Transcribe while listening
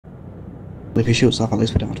If he shoots off, at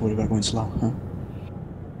least we don't have to worry about going slow, huh?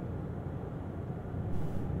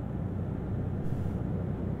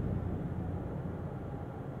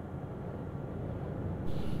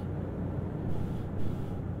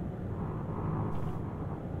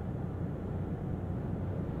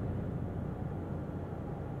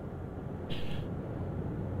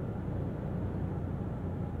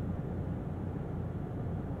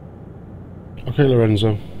 Okay,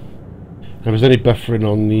 Lorenzo. If there's any buffering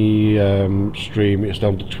on the stream, it's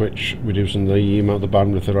down to Twitch reducing the amount of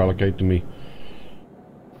bandwidth they're allocating me.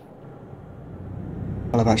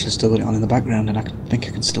 Well, I've actually still got it on in the background and I think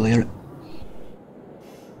I can still hear it.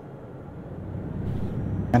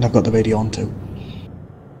 And I've got the radio on too.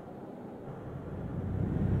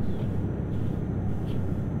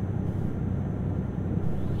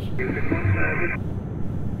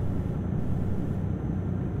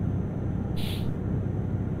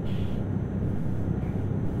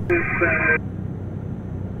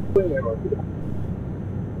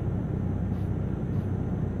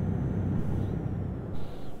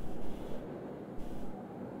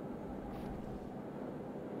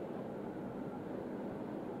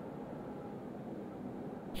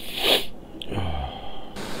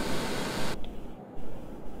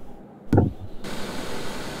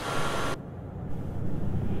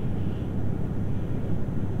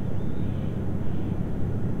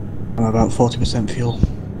 I'm about 40% fuel.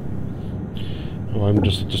 Oh, I'm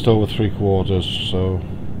just over 3/4, so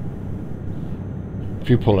if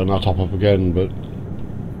you pull in, I'll top up again, but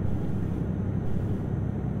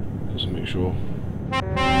just to make sure.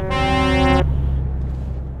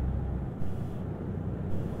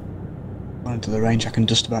 Going into the range, I can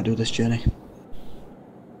just about do this journey.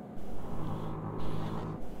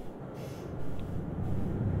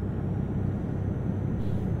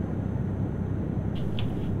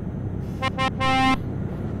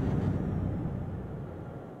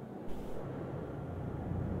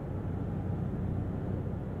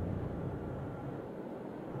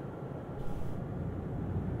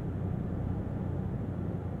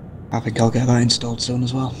 I think I'll get that installed soon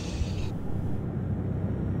as well.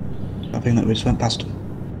 I think that we just went past.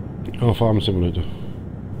 Oh, Farm Simulator.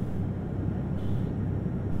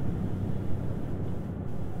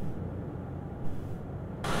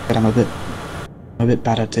 But I'm a bit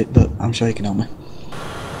bad at it, but I'm sure you can help me.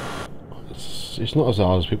 It's not as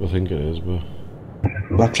hard as people think it is, but...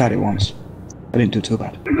 Well, I've tried it once. I didn't do too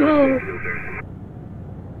bad.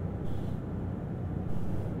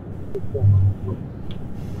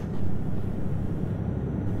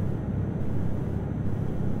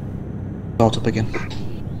 Start up again.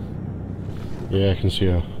 Yeah, I can see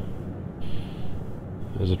her.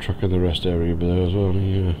 There's a truck in the rest area over there as well,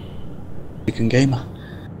 yeah. You can game.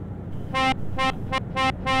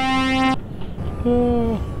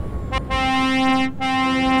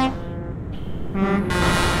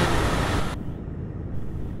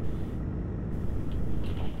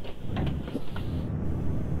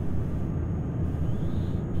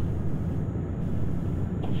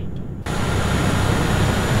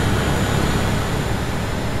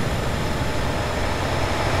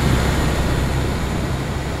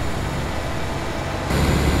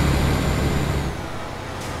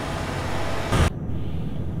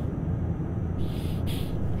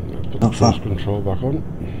 Put the force control back on.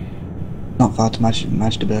 Not far to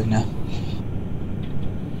Magdeburg now.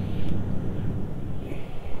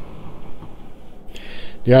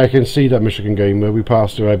 Yeah, I can see that Michigan game where we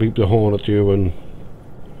passed through. I beeped the horn at you and...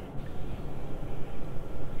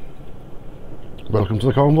 Welcome to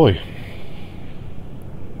the convoy.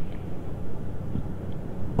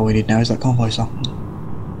 All we need now is that convoy song.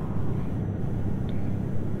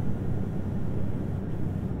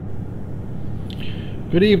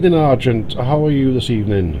 Good evening, Argent. How are you this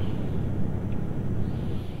evening?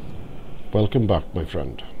 Welcome back, my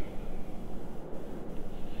friend.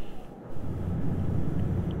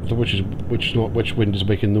 So which wind is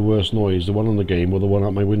making the worst noise? The one on the game or the one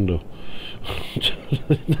out my window? It's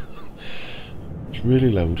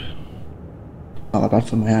really loud. Not that bad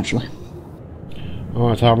for me, actually.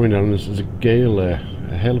 Oh, it's hammering down. There's a gale there.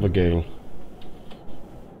 A hell of a gale.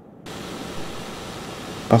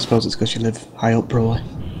 I suppose it's because you live high up, probably.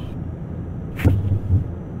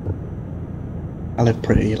 I live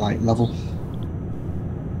pretty, like, level.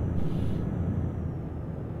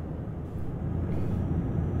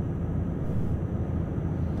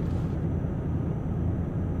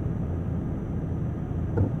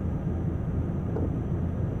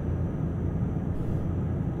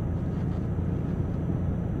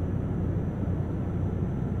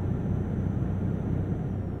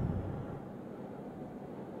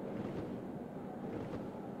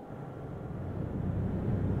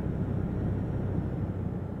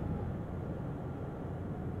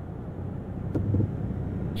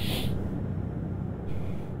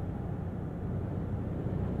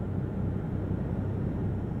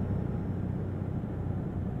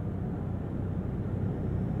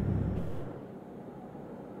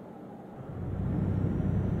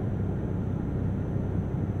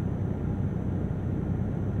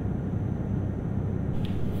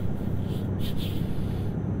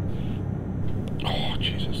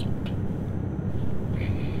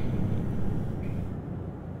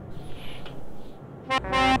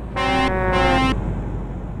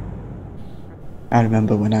 I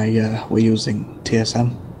remember when I were using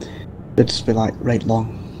TSM, there'd just be like right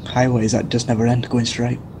long highways that just never end, going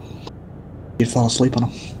straight. You'd fall asleep on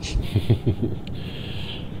them.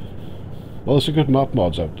 Well, there's some good map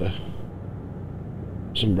mods out there.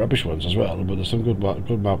 Some rubbish ones as well, but there's some good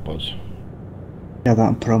map mods. Yeah, that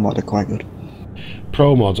and Pro Mod are quite good.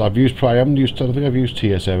 Pro mods, I don't think I've used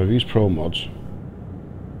TSM, I've used Pro mods.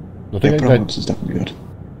 I think Pro Mods is definitely good.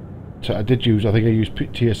 I think I used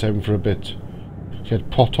TSM for a bit. He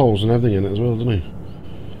had potholes and everything in it as well, didn't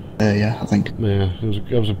he? Yeah, I think. Yeah,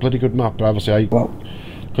 it was a bloody good map, but obviously I Well,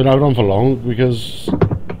 couldn't have it on for long because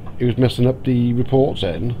he was messing up the reports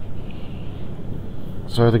in.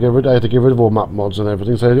 So I had to get rid of all map mods and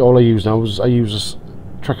everything. So all I use now is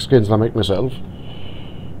track skins that I make myself,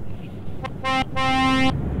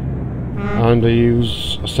 and I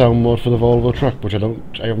use a sound mod for the Volvo truck, which I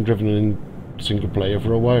haven't driven in single player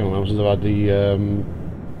for a while now since I've had the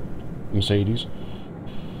Mercedes.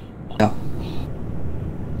 yeah.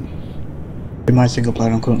 In my single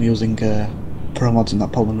player, I'm currently using Pro Mods in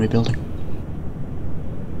that Poland rebuilding.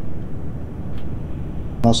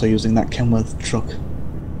 I'm also using that Kenworth truck.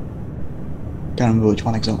 Can't remember which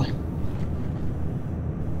one exactly.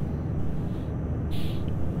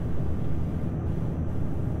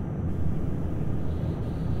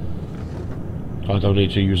 I don't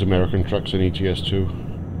need to use American trucks in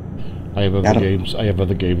ETS2. I have other games. I have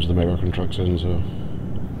other games with American trucks in, so.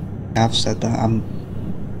 I've said that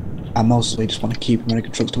I mostly just want to keep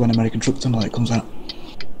American trucks to when American Truck Simulator comes out.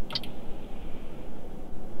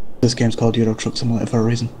 This game's called Euro Truck Simulator for a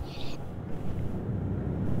reason.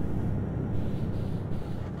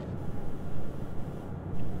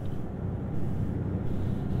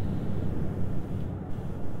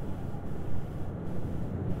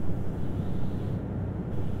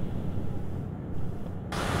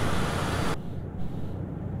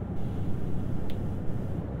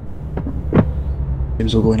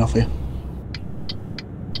 Games all going off here.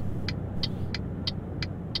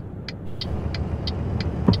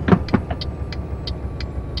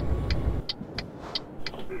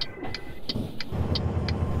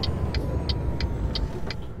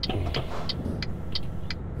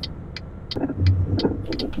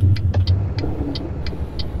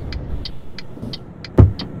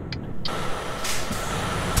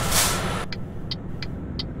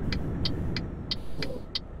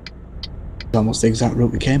 It's almost the exact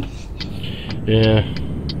route we came. Yeah.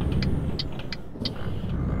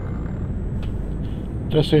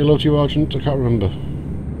 Did I say hello to you, Argent? I can't remember.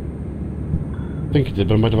 I think it did,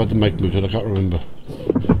 but I might have had the mic muted, I can't remember.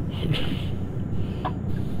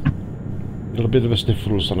 Got a bit of a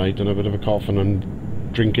sniffles tonight and a bit of a cough, and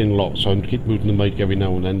I'm drinking lots, so I keep moving the mic every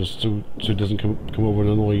now and then just so it doesn't come over and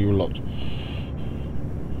annoy you a lot.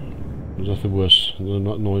 There's nothing worse than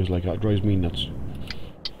that noise like that. It drives me nuts.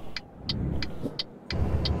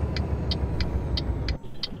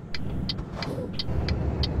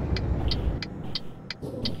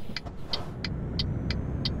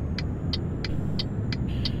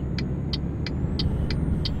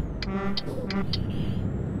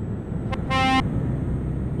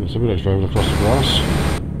 Somebody's driving across the grass.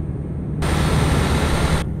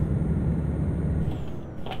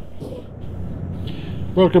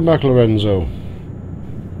 Welcome back, Lorenzo.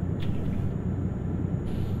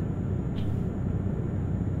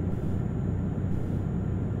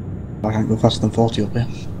 I can't go faster than 40 up here.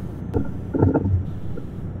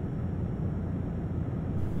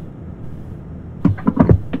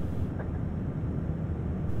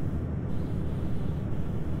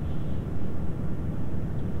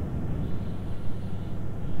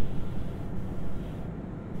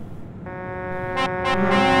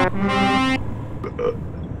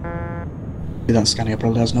 That Scania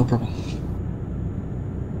probably has no problem.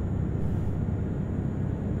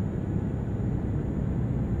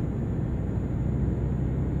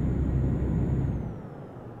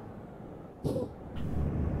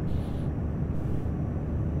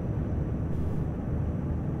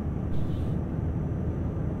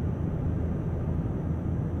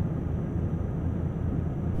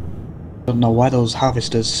 Don't know why those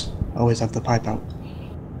harvesters always have the pipe out.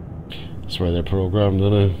 That's why they're programmed,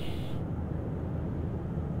 isn't it?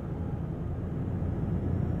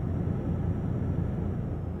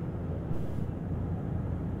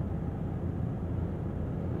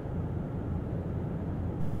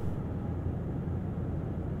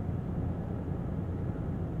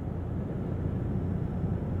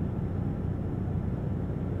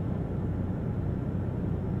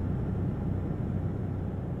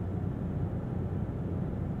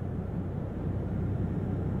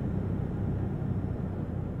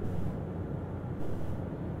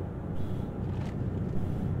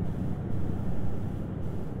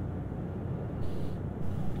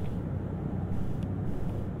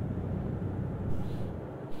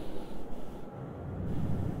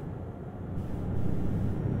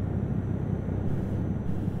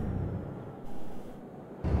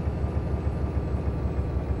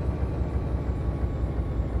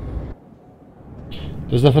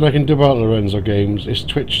 There's nothing I can do about Lorenzo Games. It's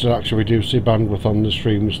Twitch that actually reduces the bandwidth on the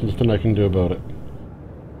stream. There's nothing I can do about it.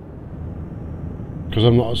 Because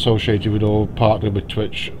I'm not associated with or partnered with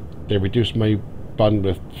Twitch. They reduce my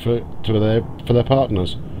bandwidth for their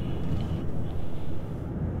partners.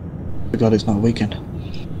 Thank God it's not a weekend.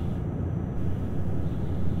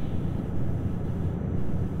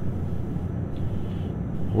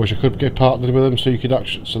 I wish I could get partnered with them so you could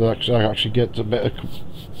actually, I actually get a better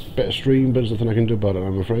stream, but there's nothing I can do about it,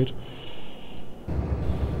 I'm afraid.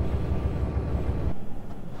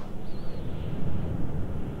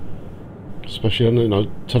 Especially on, you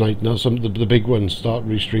know, tonight now, some of the big ones start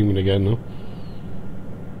restreaming again now.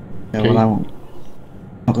 Yeah, well, I'm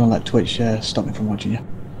not going to let Twitch stop me from watching you.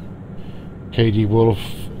 KD Wolf,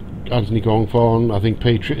 Anthony Gongfon, I think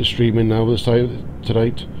Patriot is streaming now this time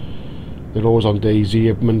tonight. They're always on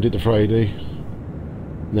Daisy, Monday to Friday.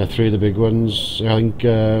 And they're three of the big ones. I think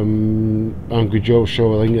Angry Joe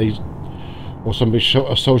Show, I think he's, or somebody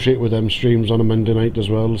associated with them streams on a Monday night as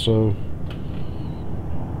well, so.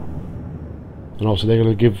 And also they're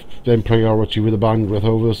going to give them priority with the bandwidth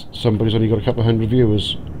over somebody's only got a couple of hundred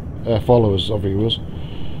viewers, followers or viewers.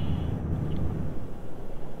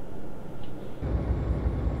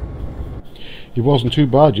 It wasn't too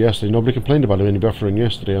bad yesterday. Nobody complained about him any buffering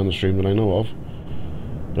yesterday on the stream that I know of.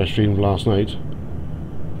 But I streamed last night.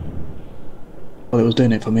 Well, it was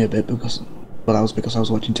doing it for me a bit because, well, that was because I was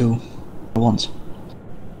watching two at once.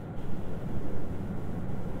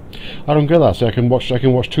 I don't get that. See, I can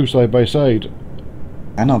watch two side by side.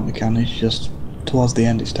 I know we can. It's just towards the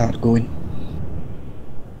end it started going.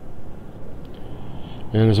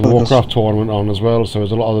 And there's a Warcraft tournament on as well, so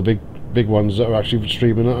there's a lot of the big ones that are actually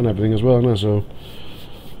streaming it and everything as well now, so.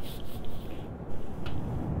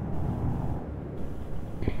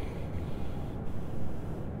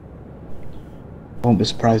 I won't be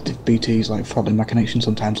surprised if BT's like throttling my connection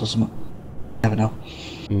sometimes or something. Never know.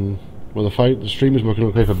 Well, the stream is working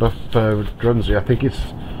okay for Grunzy. I think it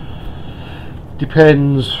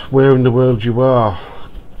depends where in the world you are,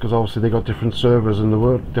 because obviously they got different servers in the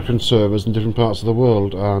world, different servers in different parts of the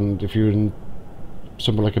world, and if you're in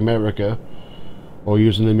somewhere like America or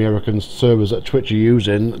using the American servers that Twitch are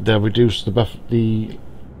using, they'll reduce the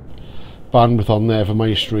bandwidth on there for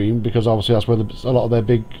my stream, because obviously that's where a lot of their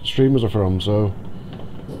big streamers are from. So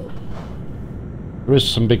there is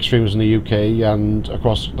some big streamers in the UK and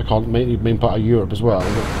across the main part of Europe as well,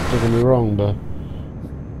 don't get me wrong, but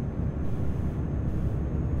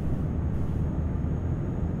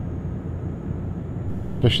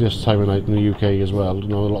especially this time of night in the UK as well. You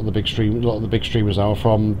know, a lot of the big streamers are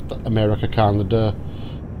from America, Canada,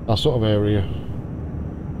 that sort of area.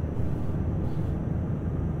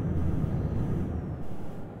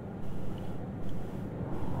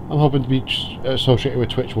 I'm hoping to be associated with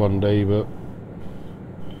Twitch one day, but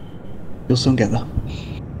you'll soon get there.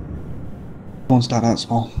 Won't start out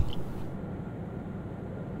small.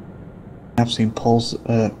 I've seen Paul's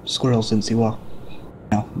squirrel since he was, you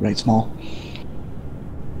know, right small.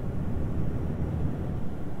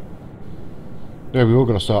 Yeah, we all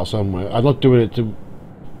got to start somewhere. I'm not doing it to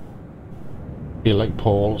be like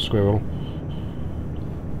Paul Squirrel.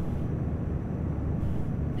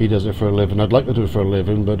 He does it for a living. I'd like to do it for a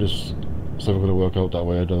living, but it's never going to work out that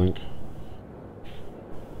way, I don't think.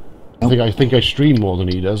 Nope. I think I stream more than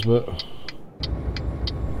he does, but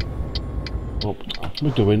oh, what am I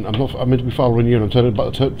doing? I'm meant to be following you, and I'm turning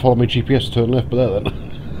back to follow my GPS to turn left, but there then.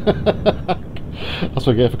 That's what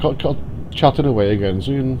I get for chatting away again.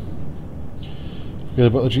 So you can forget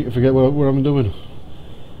about the forget what I'm doing.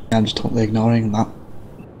 I'm just totally ignoring that.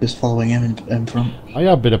 Just following him in front. I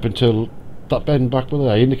have been up until that bend back there.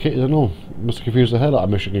 I indicated I know. Must have confused the hell out of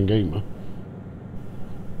Michigan Gamer.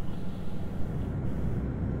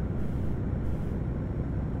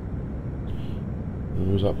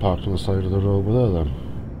 Who's that parked on the side of the road over there then?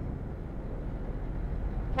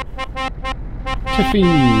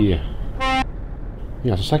 Tiffy!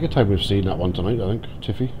 Yeah, it's the second time we've seen that one tonight, I think.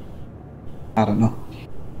 Tiffy. I don't know.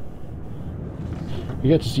 You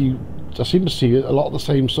get to see, I seem to see a lot of the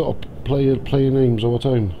same sort of player names all the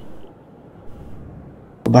time.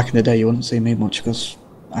 But back in the day you wouldn't see me much because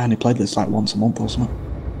I only played this like once a month or something.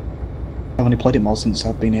 I've only played it more since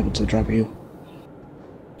I've been able to drag you.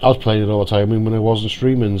 I was playing it all the time when I wasn't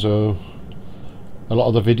streaming, so a lot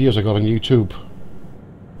of the videos I got on YouTube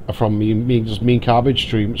are from me and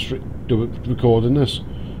Cabbage recording this.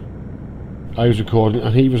 I was recording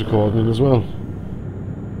and he was recording it as well.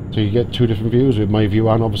 So you get two different views with my view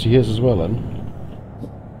and obviously his as well then.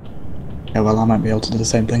 Yeah, well I might be able to do the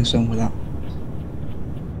same thing soon with that.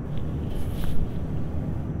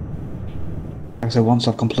 Like I said, once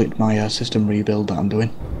I've completed my system rebuild that I'm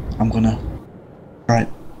doing, I'm gonna try it.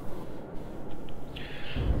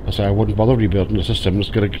 I say I wouldn't bother rebuilding the system.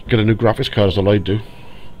 Just get a new graphics card. Is all I'd do.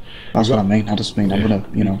 That's what I mean. I just mean I'm gonna,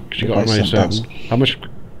 you know, 'Cause you got a replace nice. them parts. How much?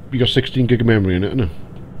 You got 16 gig of memory in it, innit?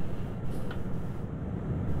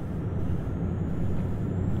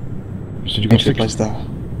 So you Need got to replace the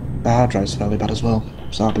hard drive's fairly bad as well,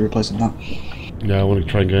 so I'll be replacing that. Yeah, I want to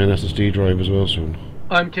try and get an SSD drive as well soon.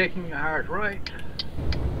 I'm taking a hard right.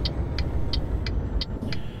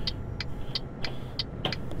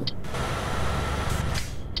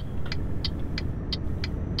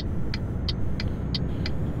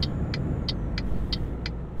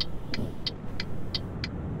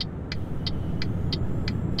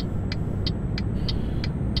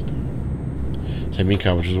 Timmy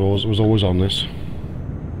Cabbage was always on this.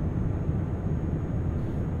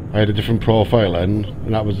 I had a different profile then,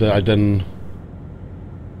 and that was that I done.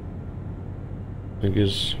 I think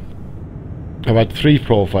I've had 3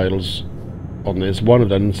 profiles on this. One of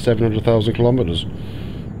them 700,000 kilometers.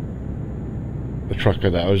 The truck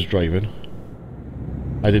that I was driving.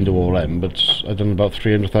 I didn't do all them, but I done about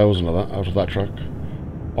 300,000 of that out of that truck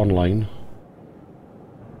online.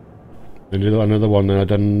 And another one, then I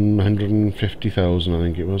done 150,000, I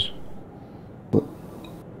think it was. But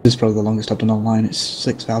this is probably the longest I've done online. It's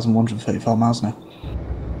 6,134 miles now.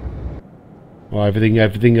 Well, everything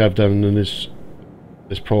I've done in this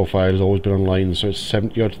profile has always been online, so it's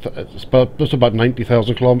 70 odd. It's just about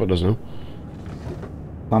 90,000 kilometers now.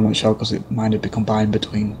 I'm not sure because mine had been combined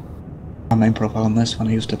between my main profile and this when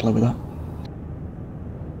I used to play with that.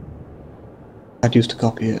 I'd used to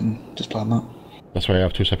copy it and just play on that. That's why I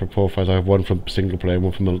have 2 separate profiles. I have one for single player and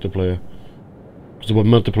one for multiplayer. So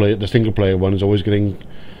the single player one is always getting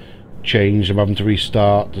changed. I'm having to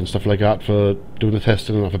restart and stuff like that for doing the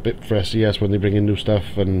testing and have a bit for SES when they bring in new stuff.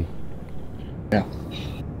 And yeah,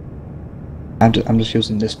 I'm just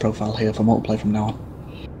using this profile here for multiplayer from now on.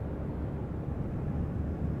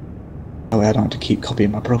 That way I don't have to keep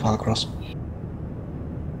copying my profile across.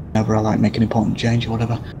 Whenever I like make an important change or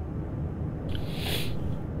whatever.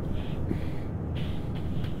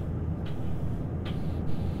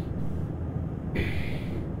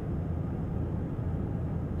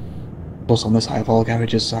 Plus on this I have all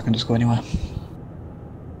garages, so I can just go anywhere.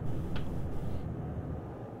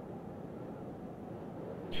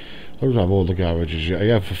 I don't have all the garages yet. I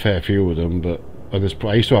have a fair few of them, but I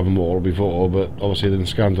used to have them all before, but obviously then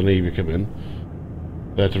Scandinavia came in.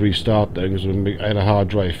 I had to restart things, and I had a hard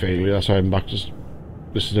drive failure, that's why I'm back to...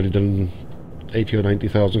 This has only done 80 or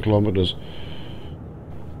 90,000 kilometres.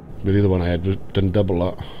 But the other one I had was done double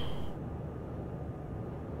that.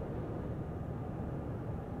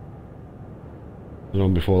 The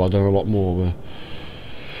one before that, I'd done a lot more,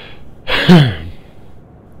 but...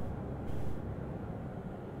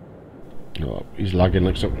 Oh, he's lagging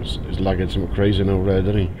like something. He's lagging something crazy now, Red,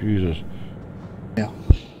 isn't he? Jesus. Yeah.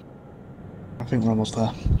 I think we're almost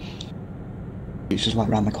there. It's just like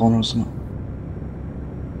round the corner or something.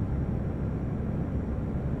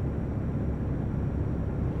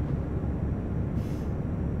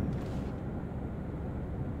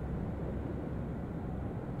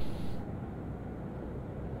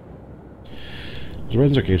 The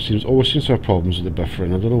Renzo game always seems to have problems with the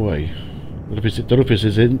buffering. I don't know why. I don't know if it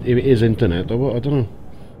is internet or what. I don't know.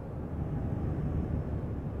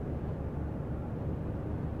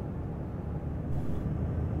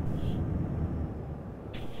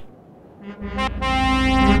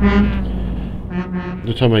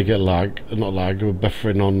 The time I get not lag,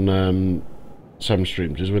 buffering on some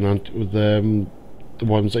streams is with the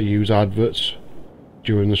ones that use adverts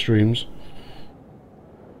during the streams.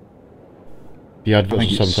 The adverts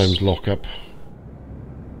will sometimes lock up.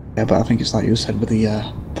 Yeah, but I think it's like you said with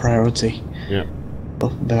the priority. Yeah.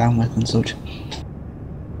 Of the bandwidth and such.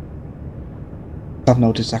 I've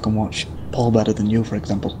noticed I can watch Paul better than you, for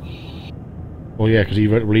example. Well, yeah, because he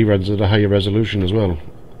runs at a higher resolution as well.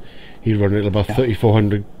 He'd run it at about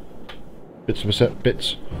 3,400 bits per set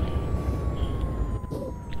bits.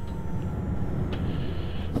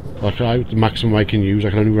 Like the maximum I can use, I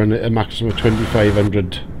can only run it at a maximum of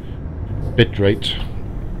 2,500 bit rate.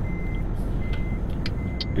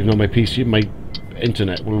 You know, my PC, my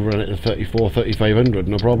internet will run it at 3,500,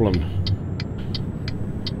 no problem.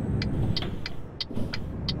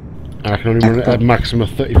 And I can only run it at a maximum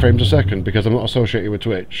of 30 frames a second because I'm not associated with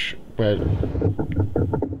Twitch, where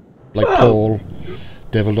like Paul,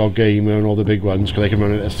 Devil Dog Gamer and all the big ones, because they can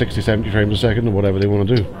run it at 60, 70 frames a second or whatever they want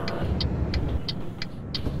to do.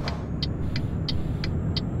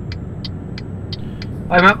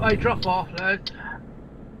 I'm at my drop off, lads.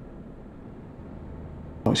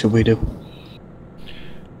 What should we do?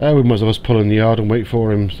 We might as well just pull in the yard and wait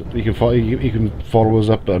for him. He can follow us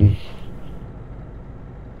up then.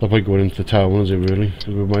 No point going into the town, is it really?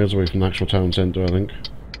 Because we're miles away from the actual town centre, I think.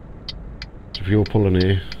 So if you're pulling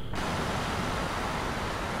here.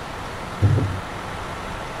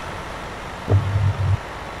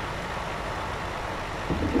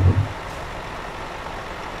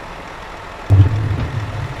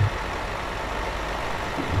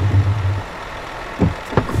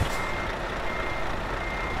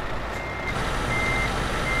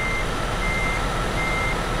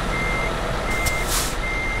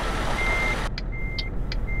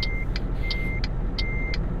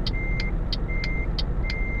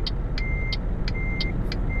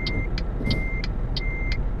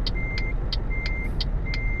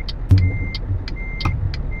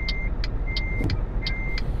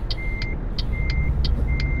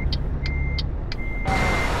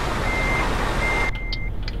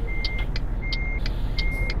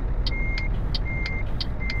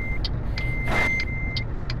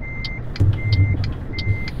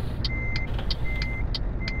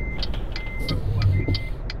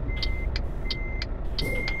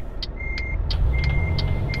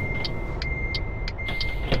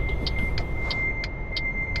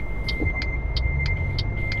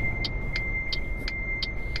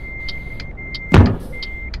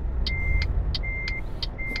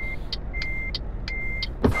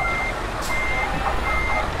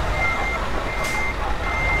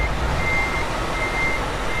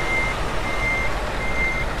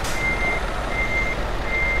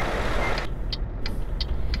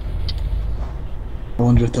 I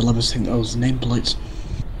wonder if they'll ever think those nameplates.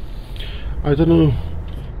 I don't know.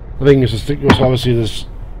 The thing is, obviously there's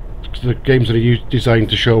the games that are designed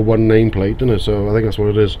to show one nameplate, isn't it? So I think that's what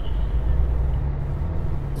it is.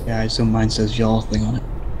 Yeah, I assume mine says your thing on it.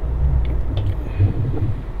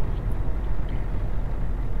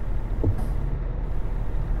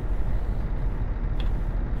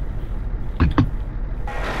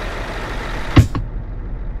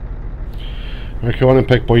 Right, come on and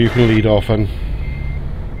Pick Boy, you can lead off, and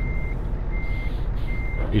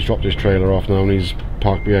he's dropped his trailer off now and he's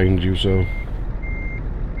parked behind you, so...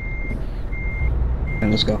 And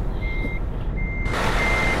let's go.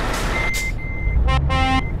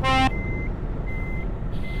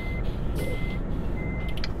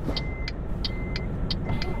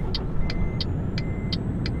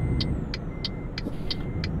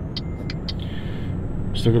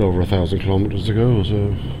 Still got over 1,000 kilometres to go,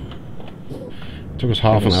 so... It took us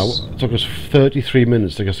half an hour. It took us 33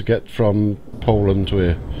 minutes to get from Poland to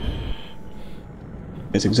here.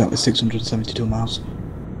 It's exactly 672 miles.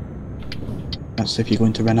 That's if you're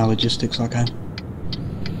going to Renault Logistics like I am.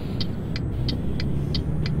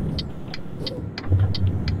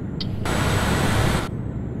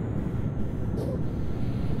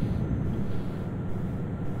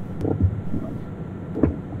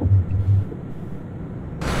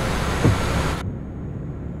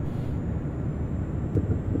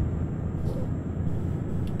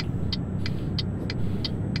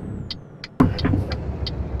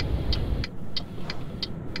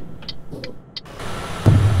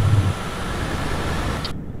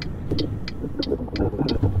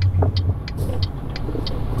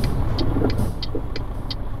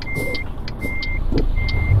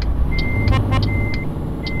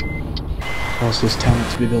 Whilst this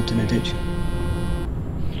town to be built in a ditch.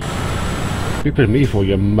 Beeping at me for,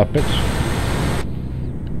 you muppet.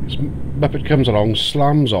 This muppet comes along,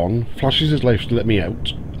 slams on, flashes his lights to let me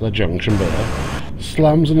out at the junction there,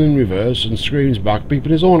 slams in reverse and screams back,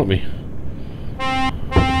 beeping his horn at me.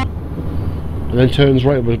 And then turns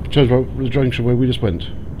right the junction where we just went.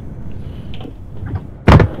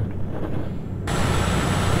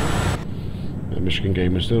 The Michigan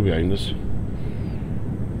game is still behind us.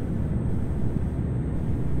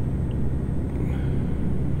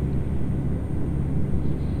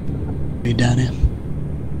 Be down here.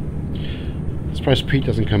 Surprised Pete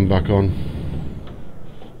doesn't come back on.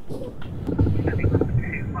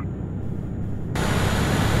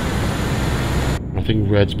 I think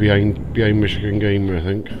Red's behind Michigan Gamer, I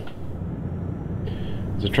think.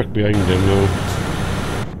 There's a truck behind him though.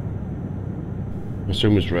 I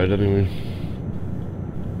assume it's Red anyway.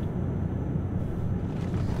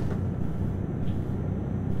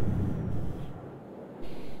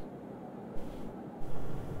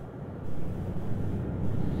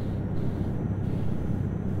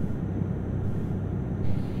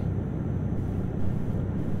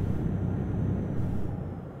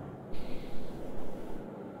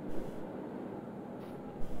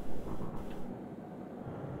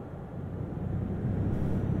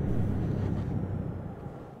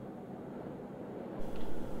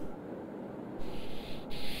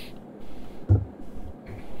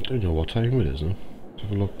 Don't know what time it is now. Let's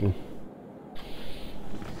have a look now.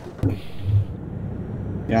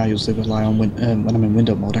 Yeah, I usually rely on when I'm in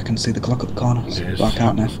window mode. I can see the clock at the corner, Yes. but I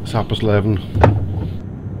can't now. It's 11:30.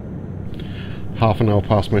 Half an hour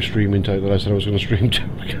past my streaming time that I said I was going to stream to.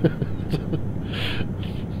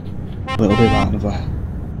 But it'll be about another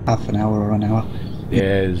half an hour or an hour.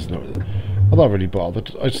 Yeah, it's not. I'm not really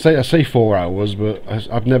bothered. I say 4 hours, but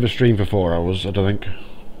I've never streamed for 4 hours. I don't think.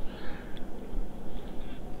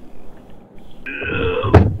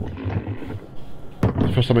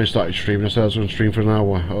 The first time I started streaming, I said I was going to stream for an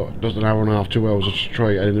hour, just an hour and a half, 2 hours just to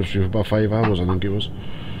try it. I ended up streaming for about 5 hours, I think it was.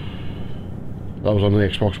 That was on the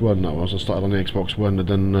Xbox One, that was. I started on the Xbox One, and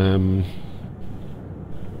then,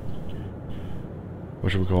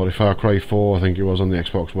 what should we call it? Far Cry 4, I think it was, on the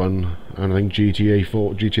Xbox One, and I think GTA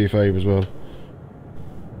 5 as well.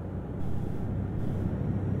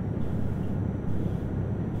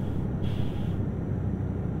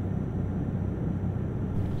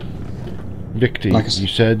 Victy, you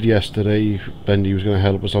said yesterday Bendy was going to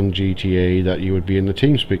help us on GTA, that you would be in the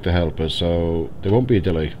TeamSpeak to help us, so there won't be a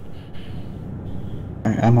delay.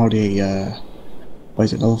 I'm already, what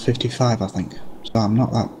is it, level 55 I think, so I'm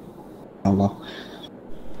not that low.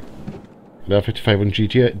 Level 55 on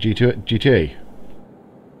GTA?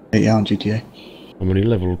 Yeah, on GTA. I'm only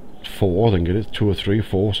level 4, I think it is, 2 or 3 or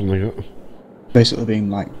 4, something like that. Basically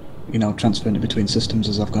being like, you know, transferring it between systems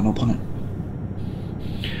as I've gone up on it.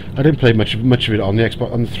 I didn't play much of it on the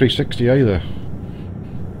Xbox, on the 360 either.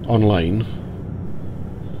 Online.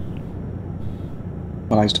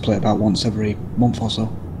 But I used to play about once every month or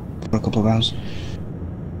so, for a couple of hours.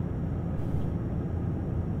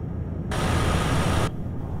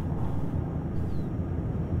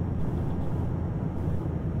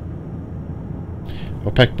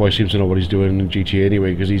 Well, Peckboy seems to know what he's doing in GTA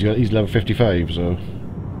anyway, because he's level 55, so...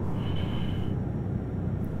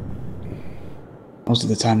 Most of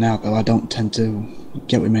the time now, though, I don't tend to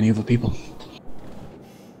get with many other people.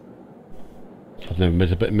 I've never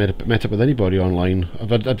met up with anybody online.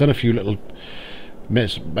 I've done a few little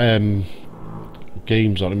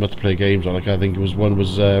games on it, multiplayer games on it. I think it was one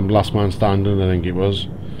was Last Man Standing, I think it was.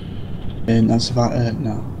 And that's about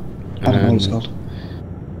no. I don't know what it's called.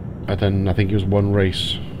 And then I think it was one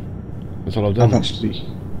race. That's all I've done. I've actually,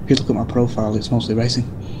 if you look at my profile, it's mostly racing.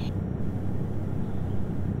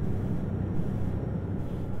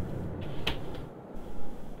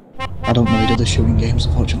 I don't really do the shooting games,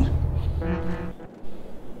 unfortunately.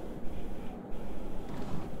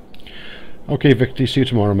 Okay, Victor, see you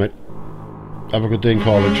tomorrow, mate. Have a good day in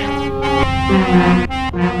college.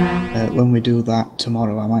 When we do that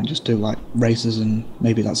tomorrow, I might just do like races and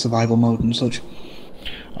maybe that survival mode and such.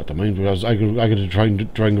 I don't mind, because I got to try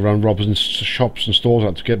and around robbing shops and stores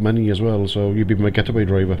out to get money as well, so you'd be my getaway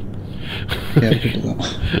driver. Yeah, we could do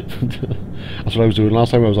that. That's what I was doing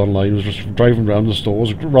last time I was online, was just driving around the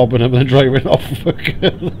stores, robbing them and then driving off.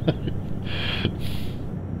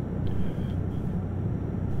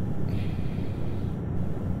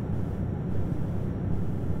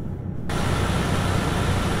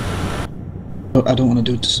 But I don't want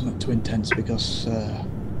to do something too intense because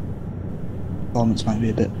performance might be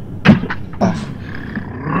a bit off.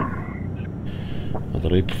 The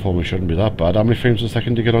rate performance shouldn't be that bad. How many frames a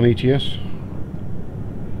second do you get on ETS?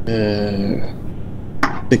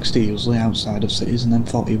 60 usually outside of cities, and then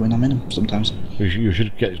 40 when I'm in them sometimes. You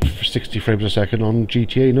should get 60 frames a second on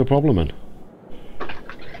GTA, no problem, man.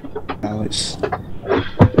 Well, it's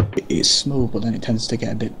smooth, but then it tends to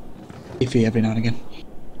get a bit iffy every now and again.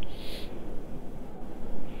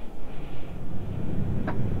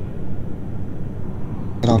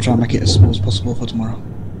 But I'll try and make it as smooth as possible for tomorrow.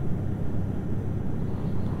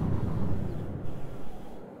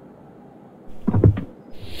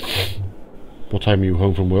 What time are you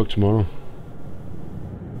home from work tomorrow?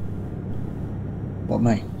 What,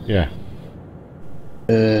 me? Yeah.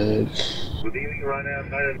 Good evening, right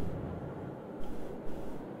outside.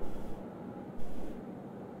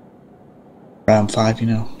 Around 5, you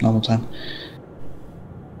know, normal time.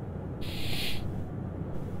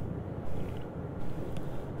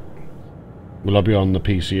 Well, I'll be on the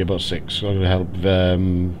PC about 6. I'm going to help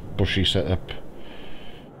Bushy set up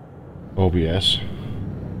OBS.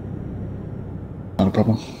 Not a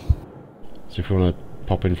problem. So if you want to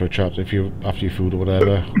pop in for a chat, if you after your food or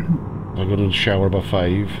whatever, I'll go to the shower about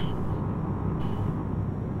 5.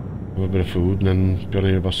 Have a bit of food, and then be on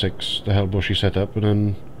here about 6 to help Bushy set up, and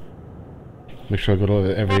then make sure I got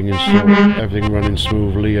everything installed, everything running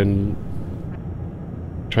smoothly, and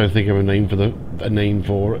try to think of a name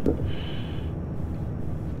for it.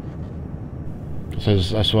 So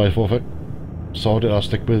that's why I forfeit. sorted, I'll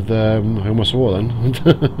stick with Home of War then.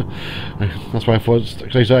 That's why I thought,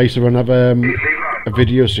 because I used to run a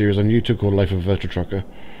video series on YouTube called Life of a Virtual Trucker.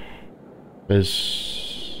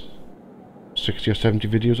 There's 60 or 70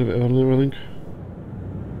 videos of it on there, I think,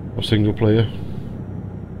 of single player.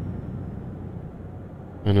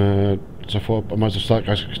 And so I thought I might as well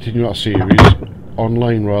continue that series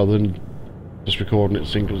online rather than just recording it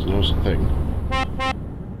singles and that thing.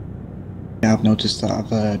 Yeah, I've noticed that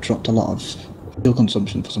I've dropped a lot of fuel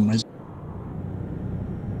consumption for some reason.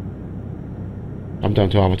 I'm down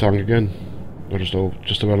to half a tank again. Or just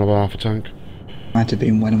around about half a tank. Might have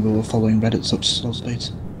been when we were following Red at such slow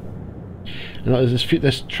speeds. You know,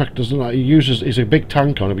 this truck doesn't like, it's a big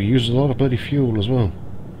tank on it, but he uses a lot of bloody fuel as well.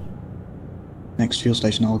 Next fuel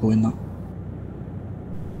station, I'll go in that.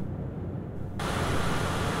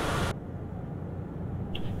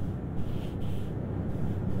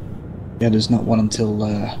 Yeah, there's not one until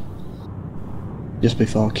just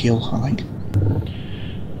before Kiel, I think.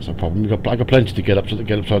 That's no problem. I got plenty to get up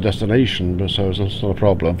to our destination, but so it's not a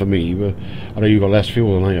problem for me. But I know you've got less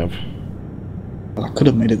fuel than I have. Well, I could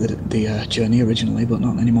have made it the journey originally, but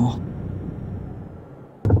not anymore.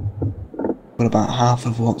 Got about half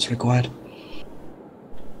of what's required.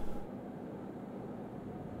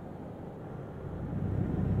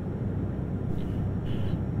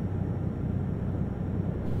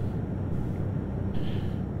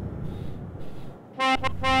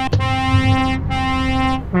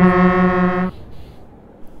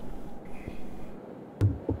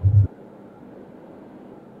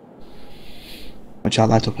 Which I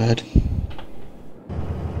light up ahead.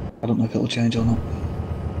 I don't know if it'll change or not.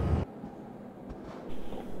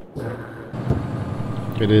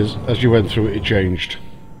 It is. As you went through it, it changed.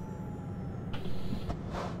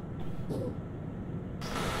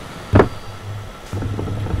 Do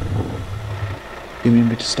you mean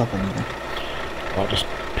me to stop or anything? I'll just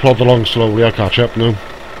plod along slowly, I'll catch up now.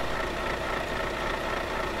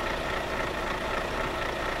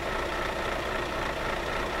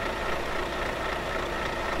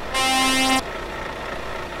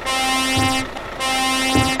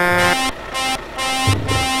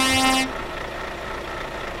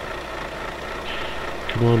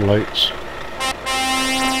 Come on, lights.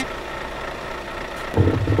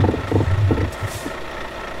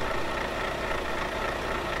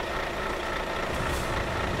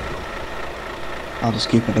 I'll just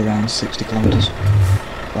keep it around 60 kilometers.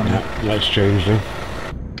 Yeah, lights changed now.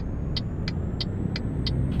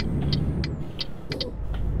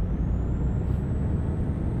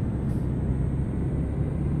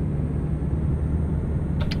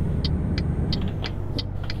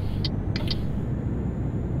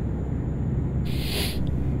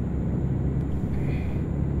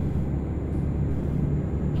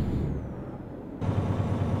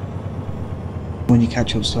 When you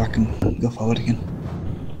catch up so I can go forward again.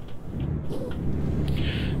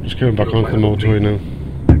 Just going back onto the motorway now.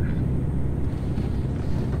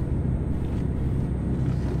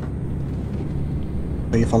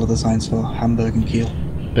 So you follow the signs for Hamburg and Kiel.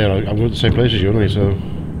 There, I'm going to the same place as you, aren't I? So.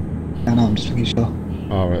 No, I'm just making sure.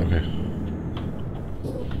 Oh, right, okay.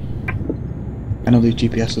 I know these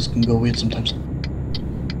GPSs can go weird sometimes.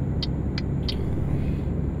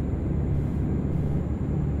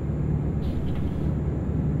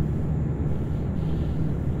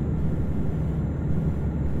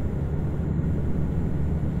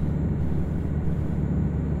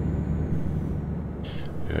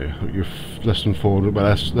 You're less than 400,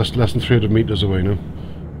 but that's less than 300 metres away now.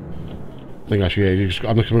 I think actually, yeah,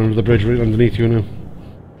 I'm looking under the bridge right underneath you now.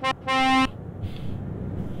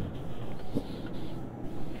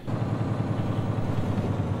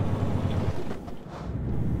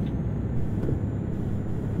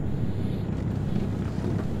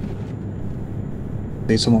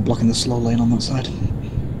 There's someone blocking the slow lane on that side.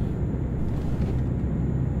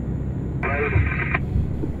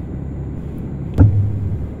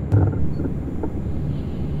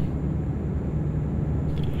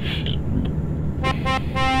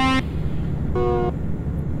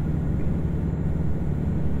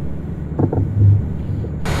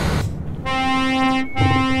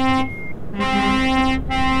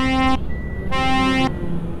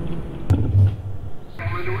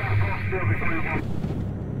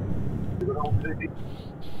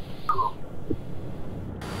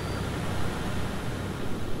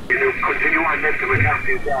 Continue on next to the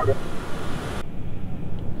captain.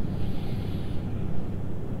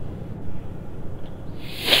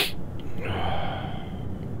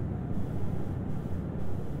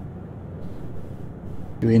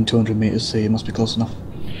 You're in 200 metres, so you must be close enough.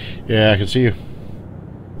 Yeah, I can see you.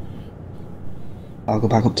 I'll go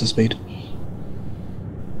back up to speed.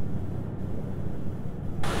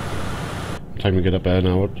 Time we get up there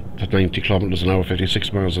now at 90 kilometres an hour,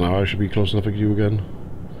 56 miles an hour, I should be close enough to you again.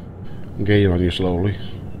 I'm gaining on you slowly.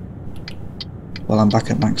 Well, I'm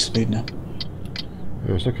back at max speed now.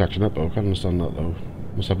 I'm still catching up though, I can't understand that though.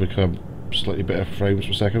 Must have become slightly better frames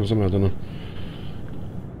per second or something, I don't know.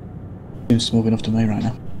 Seems smooth enough to me right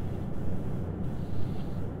now.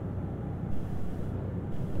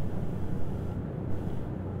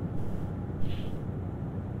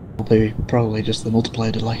 Probably just the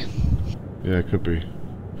multiplayer delay. Yeah, it could be.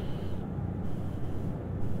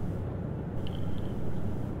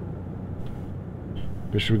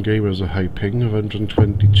 Michigan Gamer has a high ping of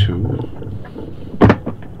 122.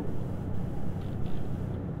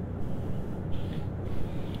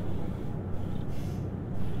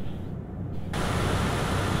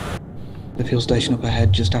 The fuel station up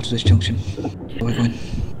ahead just after this junction. Where we're going.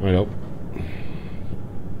 Right up.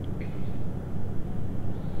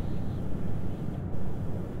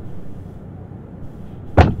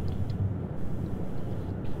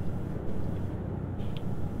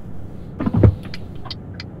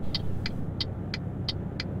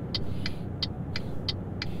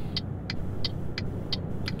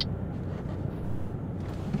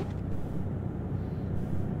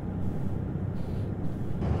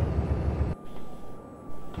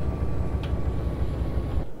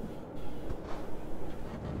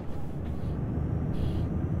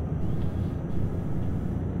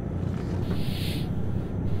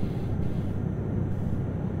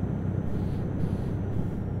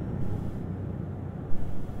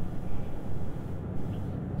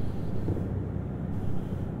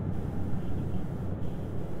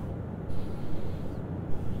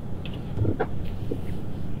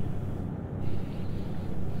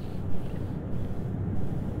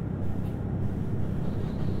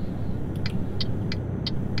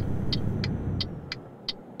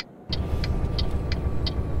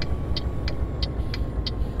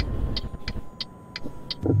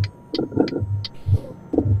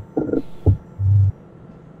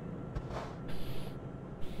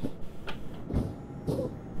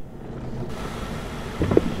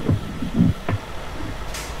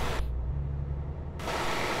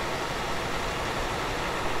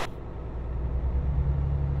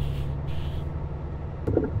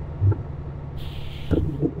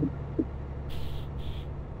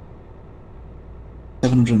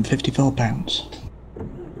 £754.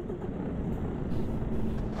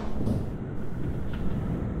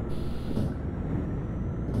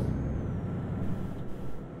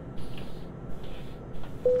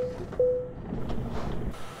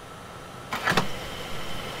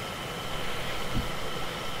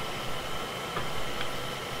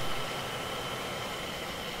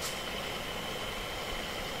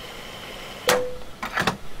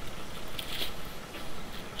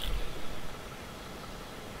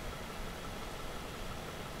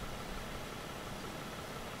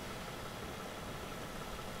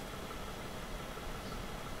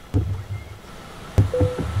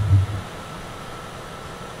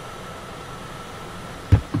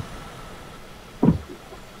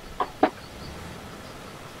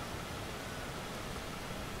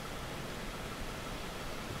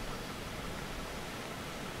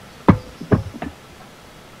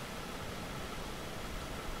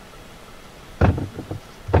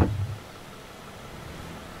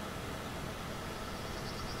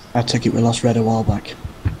 I take it we lost Red a while back.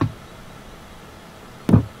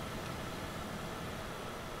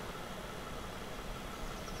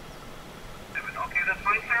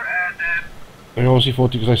 I honestly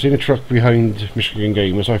thought, because I seen a truck behind Michigan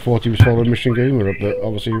Gamer, so I thought he was following Michigan Gamer up, but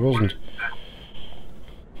obviously he wasn't.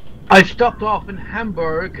 I stopped off in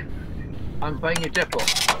Hamburg. I'm buying a depot.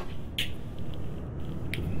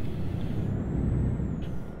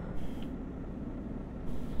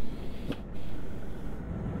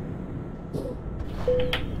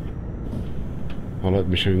 I'll let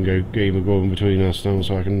Michigan Gamer go in between us now,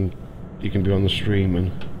 so he can be on the stream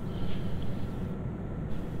and.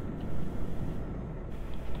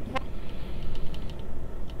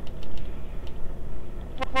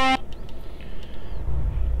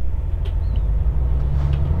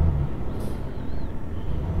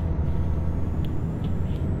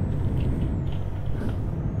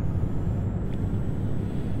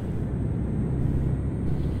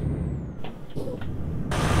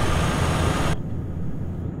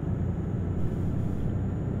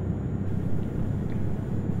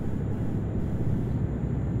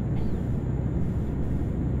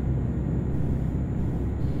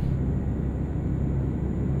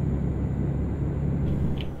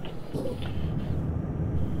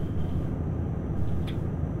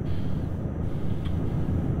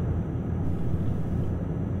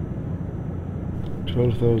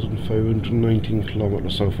 12,519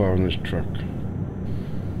 kilometres so far on this truck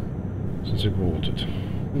since I bought it.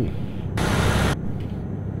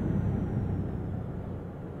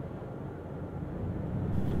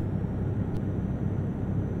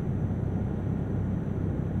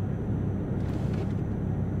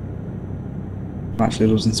 I'm actually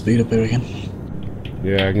losing speed up here again.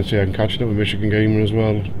 Yeah, I can see I'm catching up with Michigan Gamer as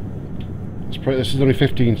well. It's probably, this is only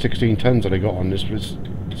 15, 16 tons that I got on this, but it's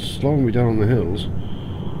slowing me down on the hills.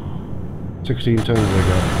 16 tons I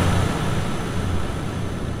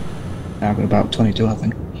got. I've got about 22, I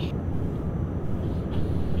think.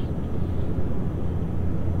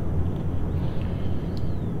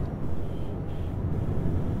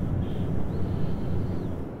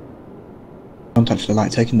 I don't actually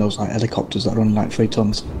like taking those like helicopters that run like 3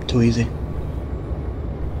 tons. Too easy.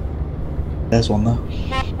 There's one though.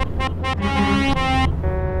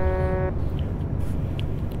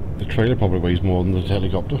 The trailer probably weighs more than the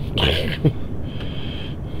helicopter.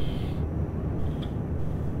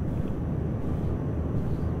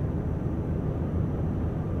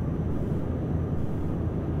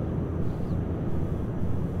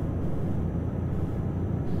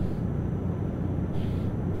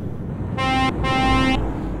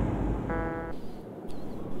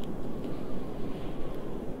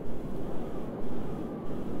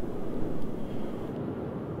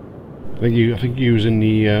 I think using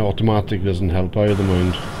the automatic doesn't help either,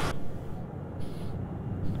 mind.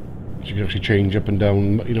 You can actually change up and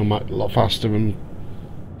down, you know, a lot faster with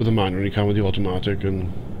the manual than you can with the automatic,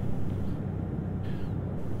 and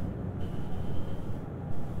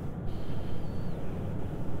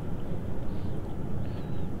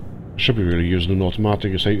should be really using an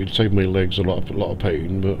automatic. It'd save my legs a lot of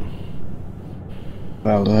pain, but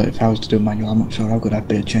Well, if I was to do manual, I'm not sure how good I'd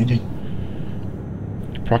be at changing.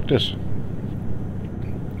 practice.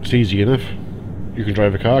 It's easy enough. You can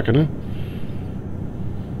drive a car, can you?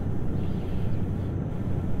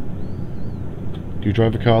 Do you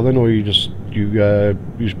drive a car then, or you just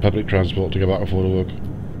use public transport to get back and forth to work?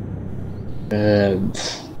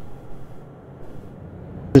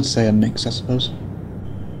 I'd say a mix, I suppose.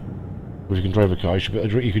 Well, if you can drive a car,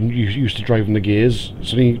 you can used to driving the gears.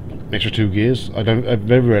 It's only an extra 2 gears. I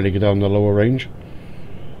very rarely get down the lower range.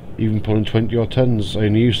 Even pulling 20 or 10s, I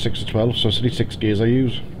only use 6 to 12, so it's only 6 gears I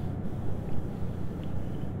use.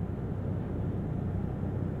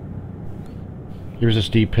 Here's a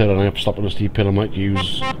steep hill and I have to stop on a steep hill, I might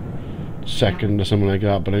use second or something like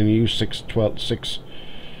that, but I only use 6, 12, 6,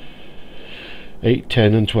 8,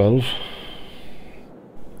 10 and 12.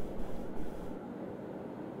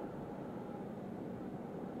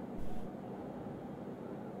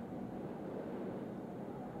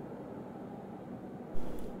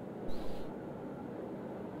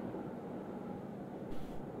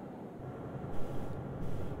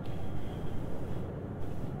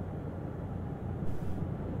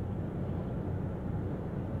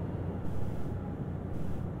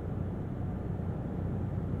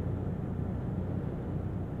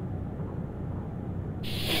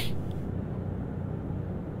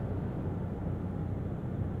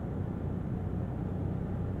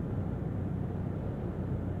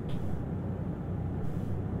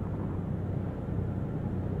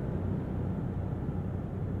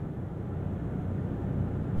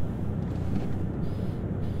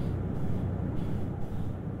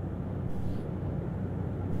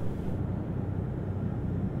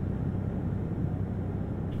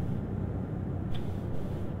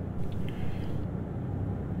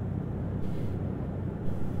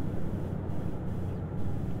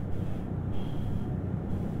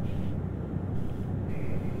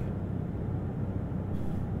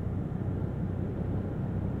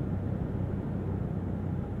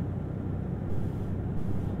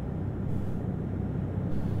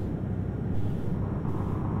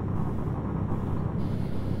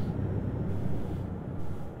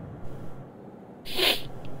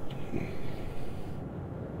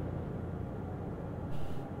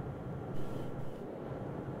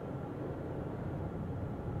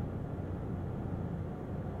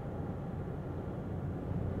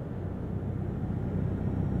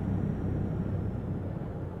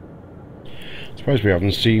 Surprised we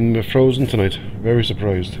haven't seen Frozen tonight. Very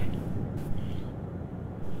surprised.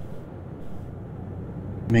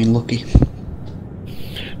 I mean, lucky.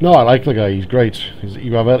 No, I like the guy. He's great. He's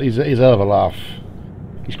a hell of a laugh.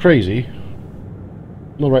 He's crazy.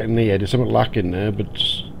 Not right in the head. There's something lacking there, but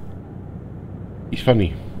he's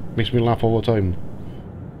funny. Makes me laugh all the time.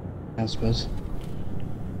 I suppose.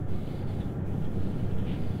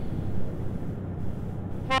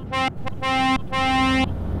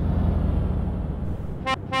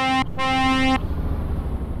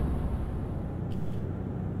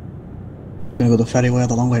 go the ferry way or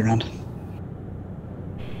the long way around?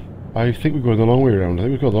 I think we're going the long way around. I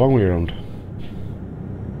think we've got the long way around.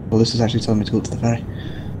 Well, this is actually telling me to go to the ferry.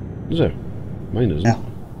 Is it? Mine isn't. Yeah.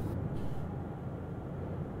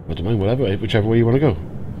 I don't mind, whatever, whichever way you want to go.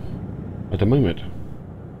 I don't mind it.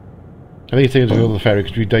 I think it's taking to go to the ferry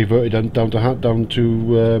because we diverted down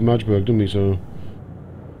to Magdeburg, didn't we? So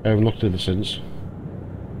I haven't looked at it since.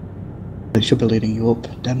 It should be leading you up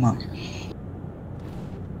Denmark.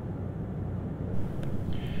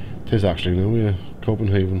 It is actually, no, yeah.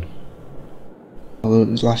 Copenhagen. Although it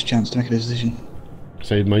was last chance to make a decision.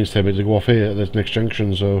 Say mine's telling me to go off here at this next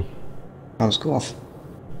junction, so I'll just go off.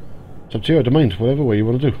 it's up to you, I don't mind, whatever way you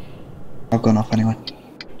want to do. I've gone off anyway.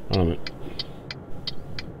 Alright, mate.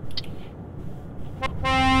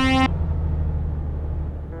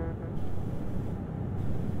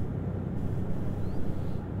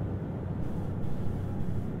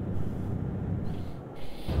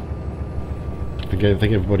 I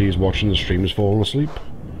think everybody who's watching the stream has fallen asleep.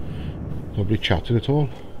 Nobody chatting at all.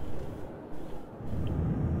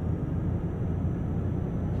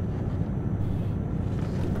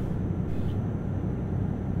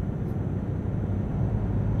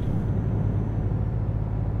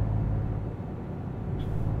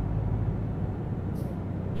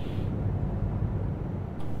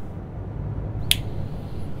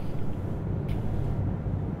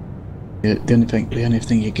 The only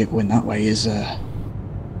thing you get going that way is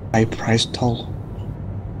high price toll.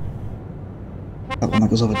 That one that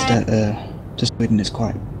goes over to Sweden is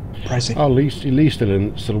quite pricey. Oh, at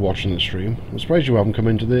least still watching the stream. I'm surprised you haven't come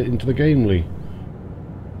into the game, Lee.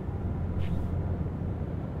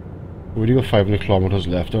 We've only got 500 kilometres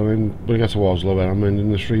left. I mean, when I get to Oslo, I'm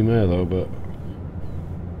ending the stream there though. But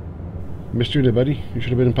missed you there, buddy. You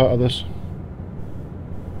should have been a part of this.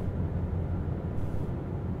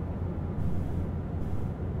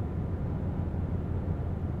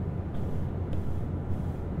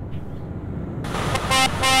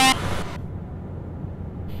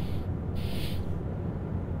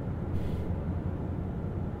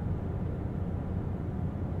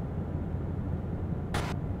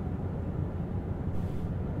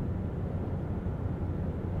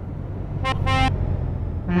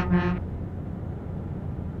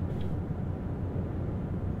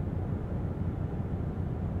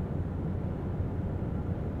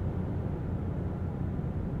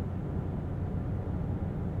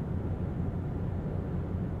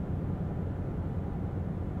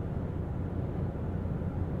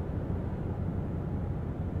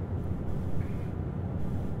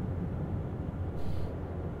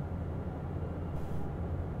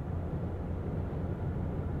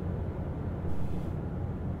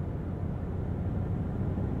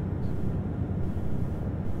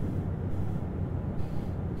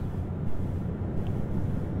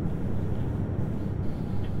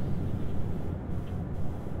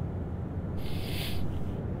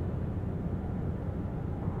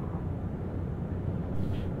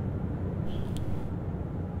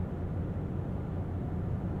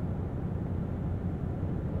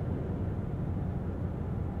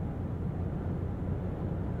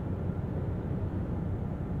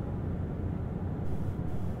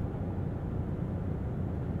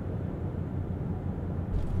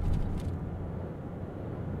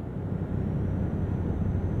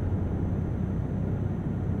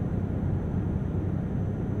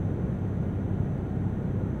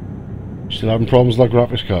 Still having problems with that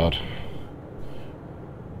graphics card.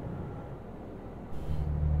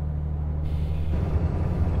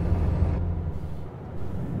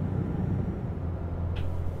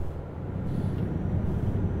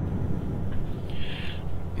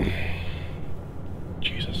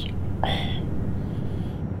 Jesus.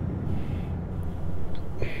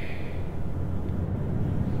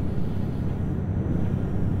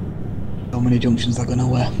 So many junctions that go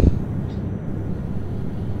nowhere.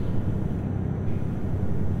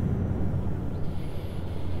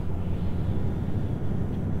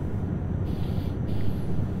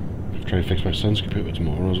 Try and fix my son's computer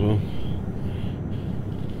tomorrow as well.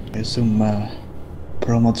 I assume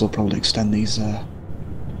Pro mods will probably extend these that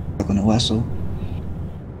go nowhere, so.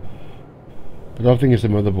 I don't think it's the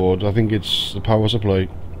motherboard. I think it's the power supply.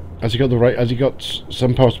 Has he got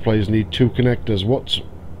some power supplies need two connectors? What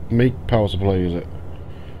make power supply is it?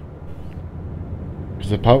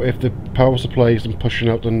 Because if the power supply isn't pushing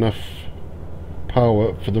out enough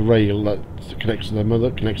power for the rail that connects to the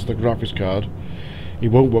graphics card, it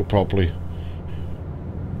won't work properly.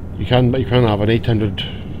 You can have an 800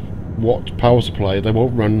 watt power supply that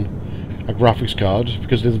won't run a graphics card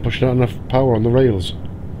because it isn't pushing out enough power on the rails.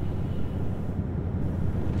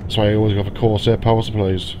 That's why I always go for Corsair power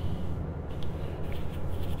supplies.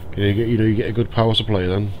 You get a good power supply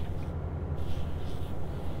then.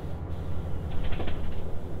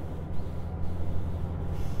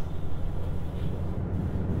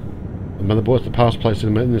 The motherboard, the power supply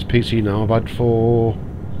in this PC now I've had for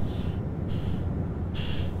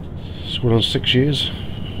it's going on 6 years.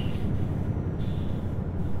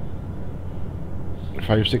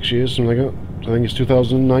 5, 6 years, something like that. I think it's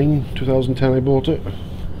 2009, 2010 I bought it.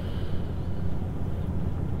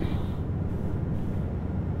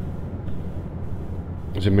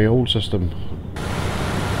 It's in my old system.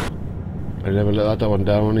 I never let that one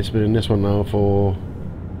down. It's been in this one now for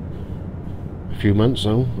a few months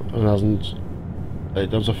now, and hasn't.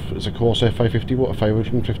 It's a Corsair 550 watt,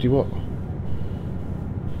 550 watt.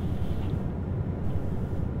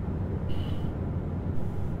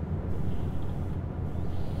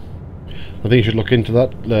 I think you should look into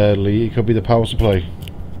that, Lee. It could be the power supply.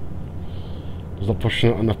 It's not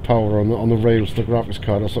pushing out enough power on the rails to the graphics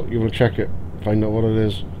card. That's what you want to check it. Find out what it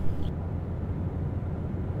is.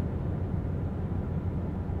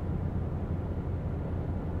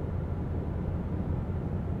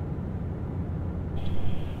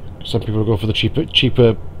 Some people go for the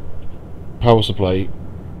cheaper power supply,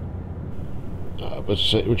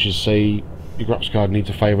 which is say your graphics card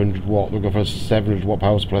needs a 500 watt. They'll go for a 700 watt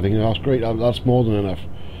power supply. I think that's great. That's more than enough.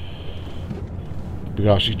 You can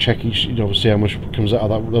actually check each, see how much comes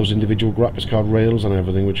out of those individual graphics card rails and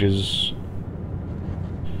everything, which is.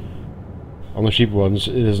 On the cheaper ones,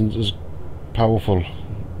 it isn't as powerful.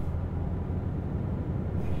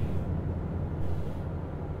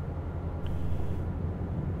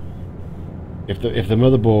 If the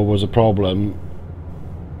motherboard was a problem,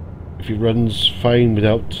 if it runs fine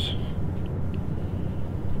without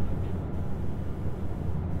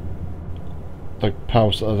the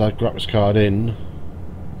power that graphics card in,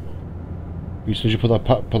 as soon as you put that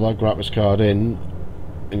graphics card in,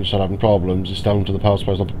 and you start having problems, it's down to the power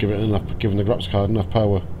supply not giving the graphics card enough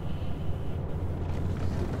power.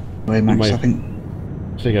 Wait, Max, I think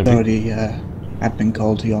already had been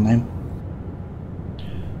called to your name.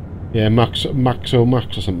 Yeah, Max or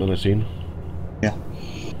something I've seen. Yeah.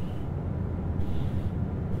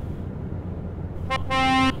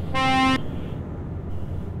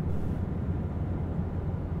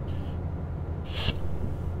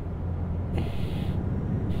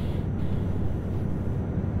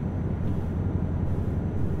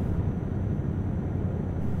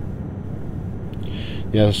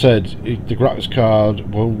 Yeah, as I said, the graphics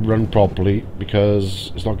card won't run properly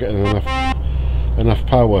because it's not getting enough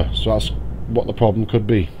power, so that's what the problem could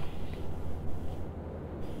be.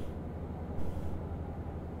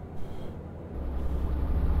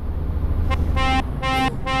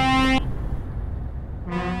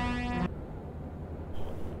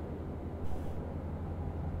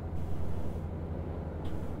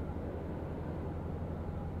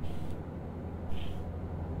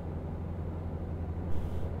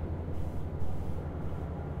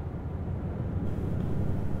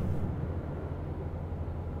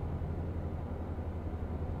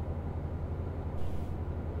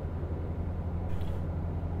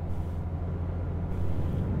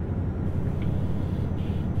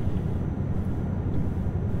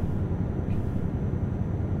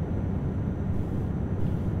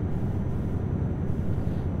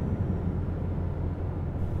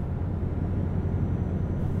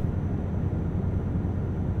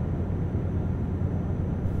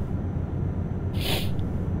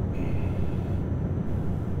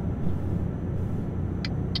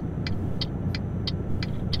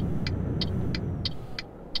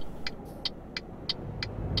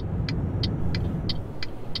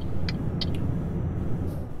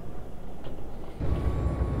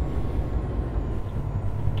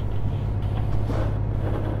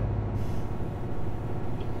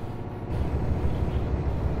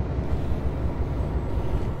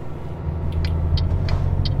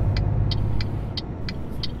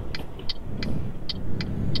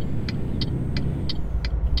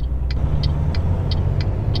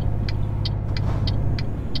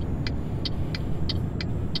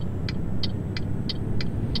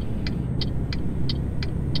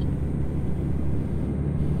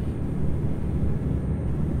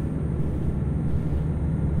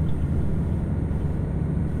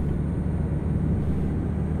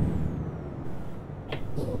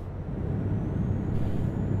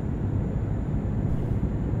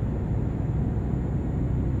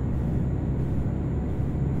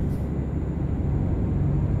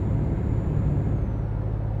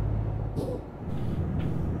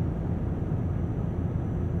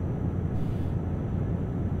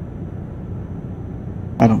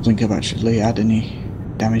 I don't think I've actually had any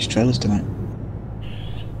damaged trailers tonight.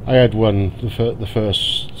 I had one, the first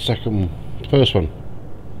one.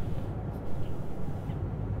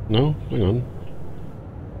 No? Hang on.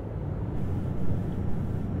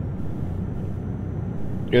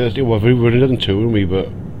 Yeah, well, we've already done two, haven't we? But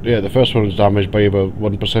yeah, the first one was damaged by about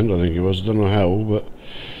 1%, I think it was. I don't know how, but...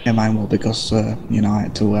 Yeah, mine will, because, you know, I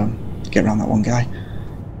had to get around that one guy.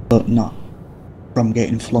 But not from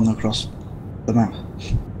getting flung across the map.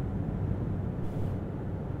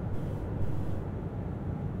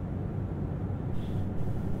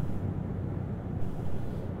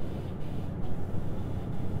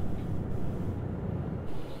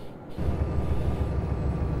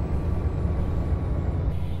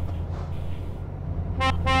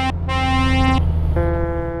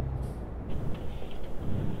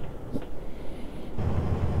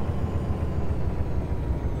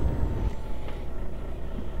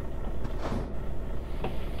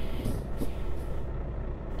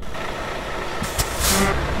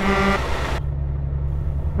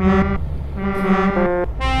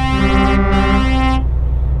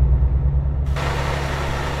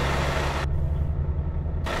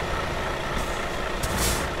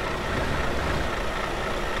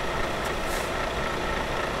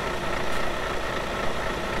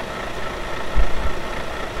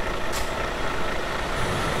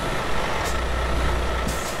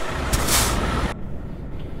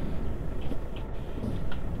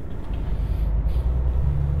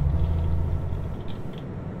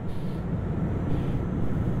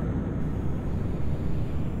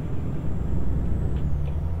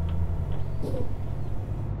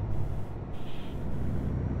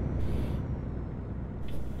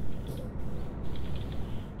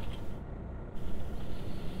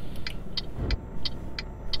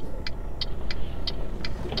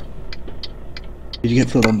 Did you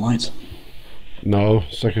get through them lights? No,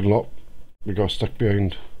 second lot. We got stuck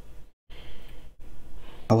behind.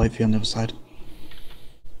 I'll wait for you on the other side.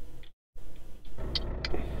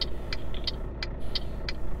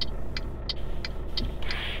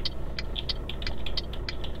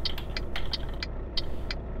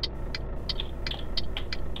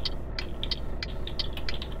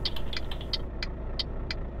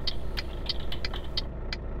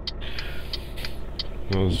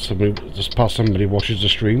 Somebody just past somebody watches the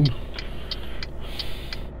stream.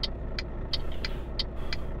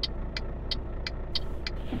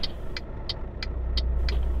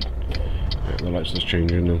 Yeah, the lights just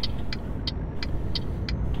changing now.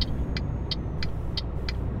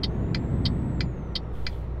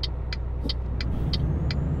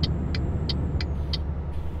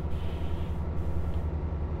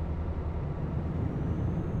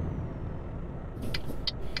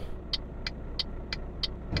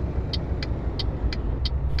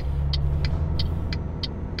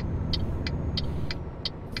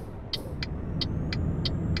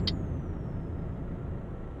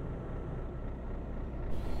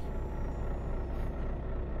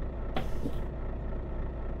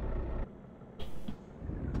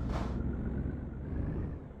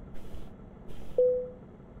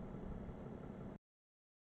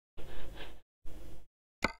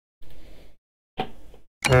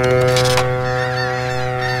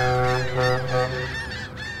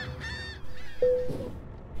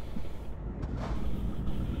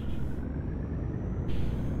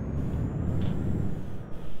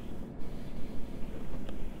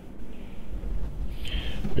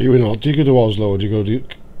 Are you in? Do you go to Oslo or do you go to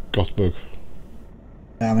Gothenburg?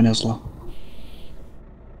 Yeah, I'm in Oslo.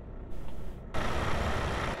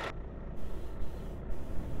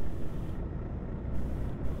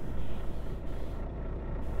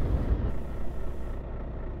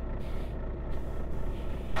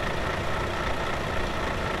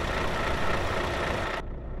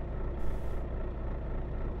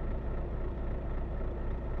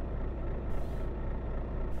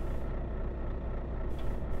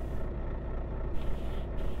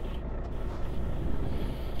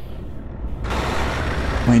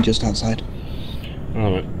 Waiting just outside.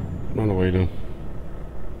 Alright, run away now.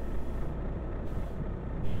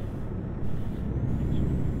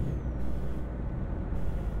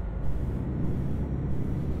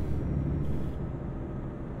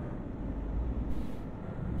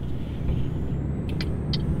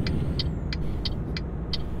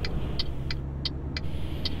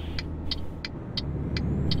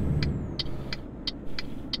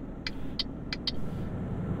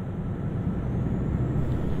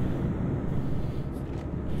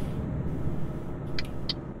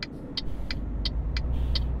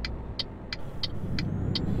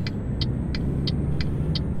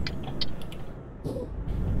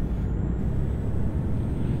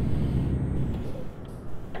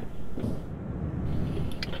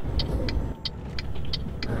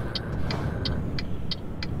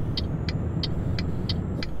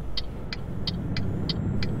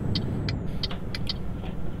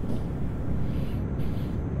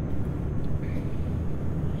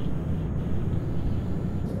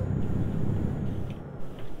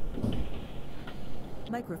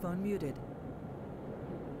 Microphone muted.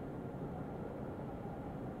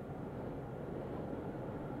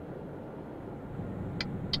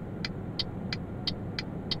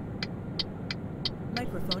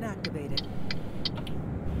 Microphone activated.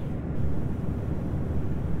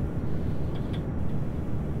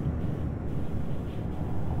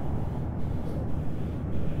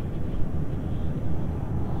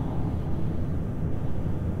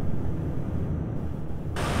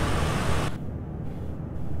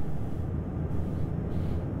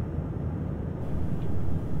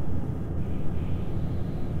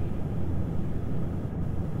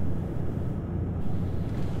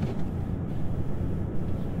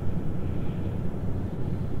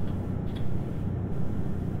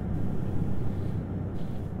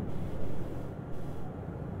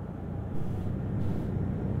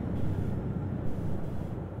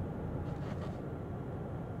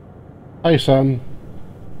 Hi Sam.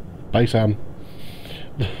 Bye Sam.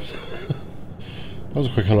 That was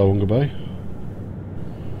a quick hello and goodbye.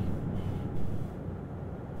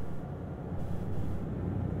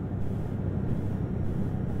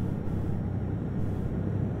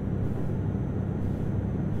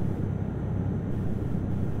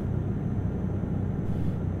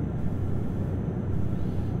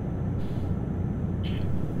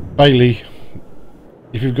 Bailey,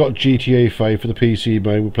 if you've got GTA 5 for the PC,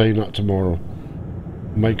 mate, we're playing that tomorrow.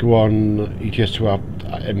 Might go on ETS2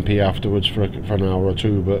 MP afterwards for an hour or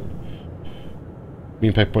two, but me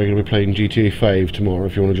and Pep Boy are going to be playing GTA 5 tomorrow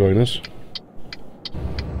if you want to join us.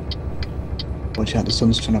 Watch out, the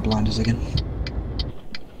sun's trying to blind us again.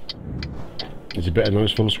 Is it better now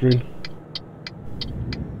it's full screen?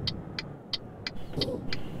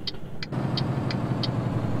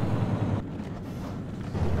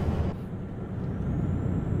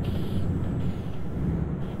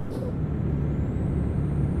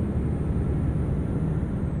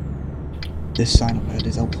 This sign up ahead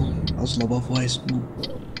is helpful. I'll slow both ways. No.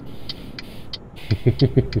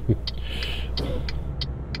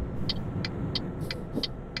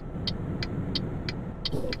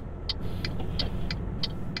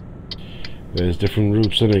 There's different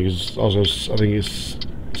routes, I think. I think it's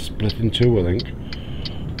split in two, I think.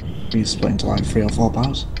 We split into like 3 or 4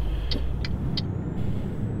 paths.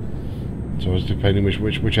 So it's depending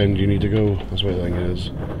which end you need to go. That's what I think it is.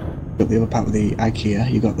 You got the other part with the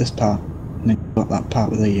IKEA, you got this part, and then you got that part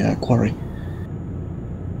with the quarry.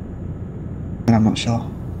 And I'm not sure.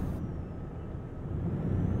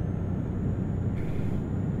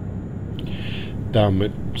 Damn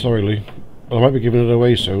it. Sorry, Lee. Well, I might be giving it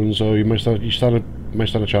away soon, so you might stand a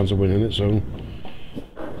chance of winning it soon.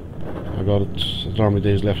 I got it. There's not how many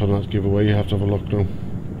days left on that giveaway. You have to have a look now.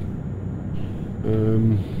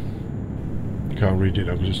 Can't read it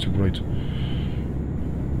now because it's too bright.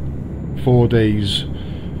 4 days.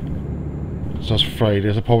 So that's Friday.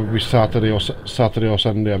 It'll probably be Saturday or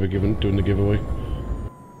Sunday. I'll be doing the giveaway.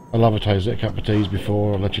 I'll advertise it a couple of days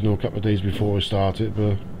before. I'll let you know a couple of days before I start it,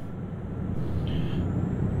 but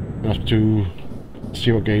I have to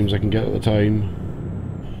see what games I can get at the time.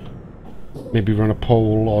 Maybe run a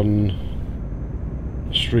poll on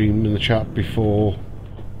stream in the chat before.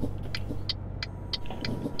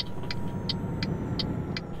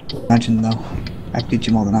 Imagine though, I did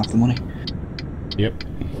you more than half the money. Yep.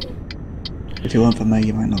 If it weren't for me,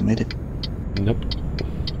 you might not have made it. Nope.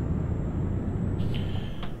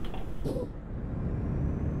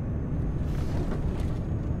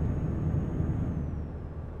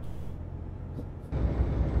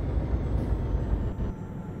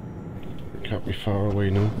 Can't be far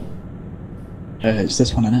away now. It's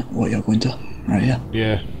this one, innit? What you're going to? Right here.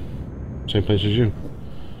 Yeah. Same place as you.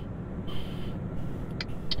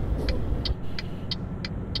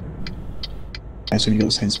 I assume you got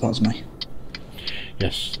the same spot as me.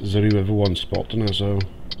 Yes, there's only ever one spot in there, so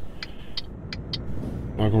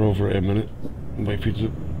I'll go over it in a minute and wait for you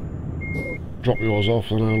to drop yours off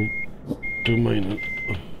and I'll do mine then.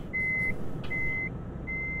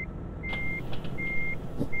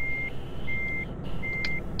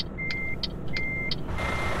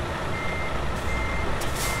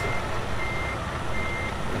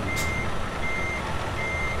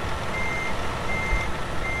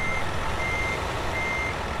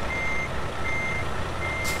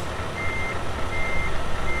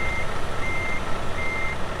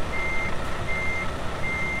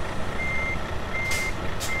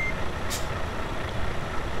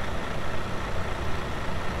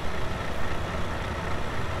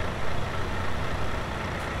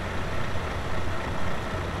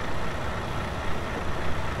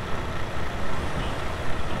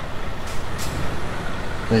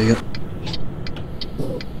 There you go.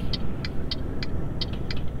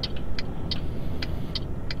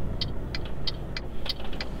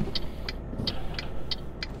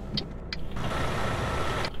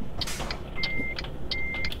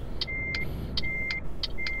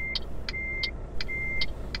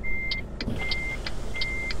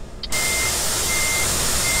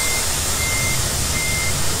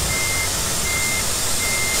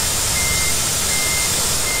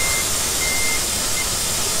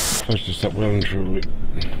 messed up well and truly.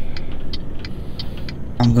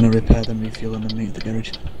 I'm gonna repair them, refuel and then meet at the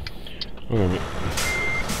garage. Okay, mate.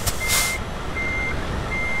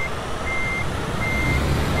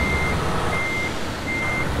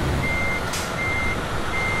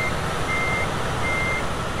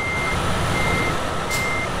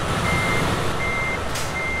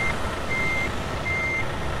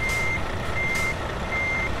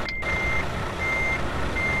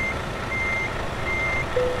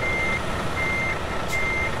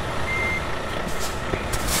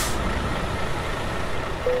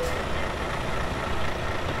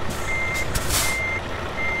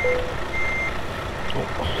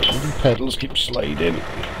 Oh, the pedals keep sliding.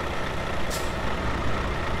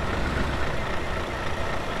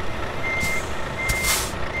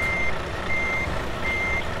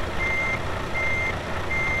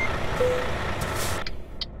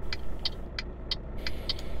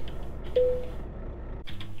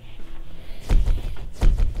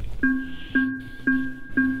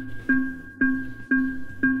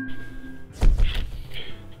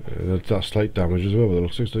 That slight damage as well, but it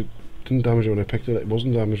looks like it didn't damage it when I picked it. It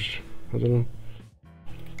wasn't damaged. I don't know.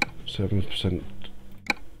 7%.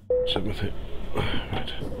 7th.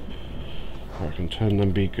 Right. I can turn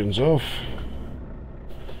them beacons off.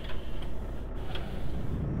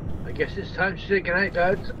 I guess it's time to take a night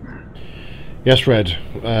out. Yes, Red.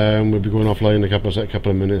 We'll be going offline in a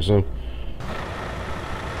couple of minutes now.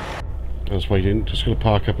 That's waiting. Just gonna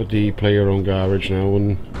park up at the player-owned garage now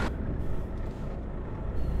and.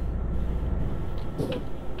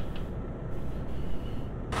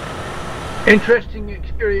 Interesting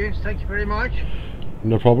experience, thank you very much.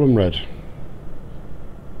 No problem, Red.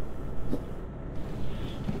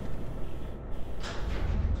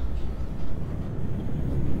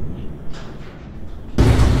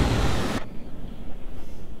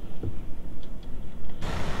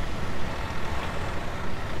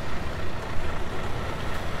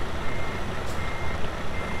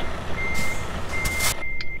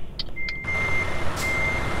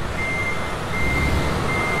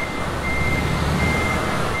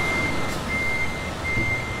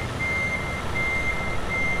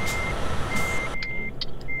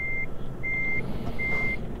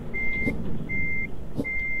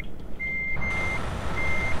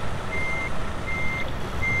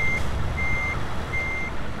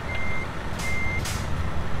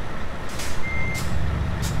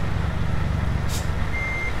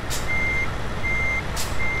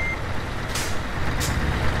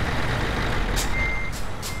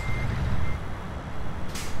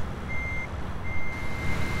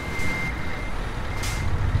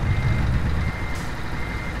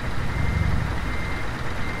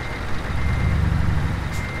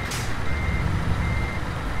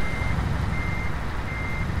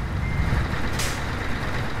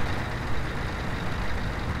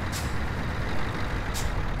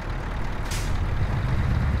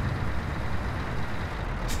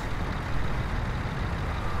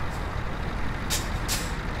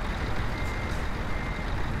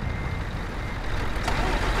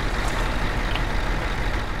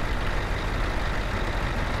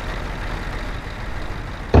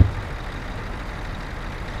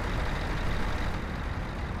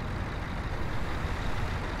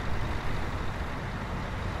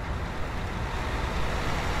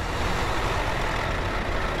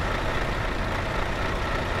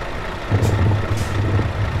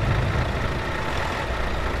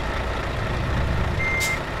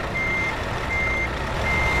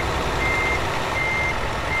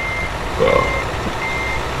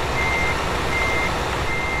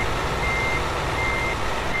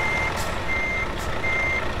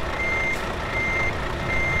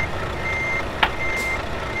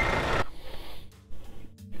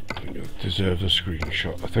 Deserves a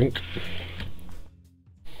screenshot, I think.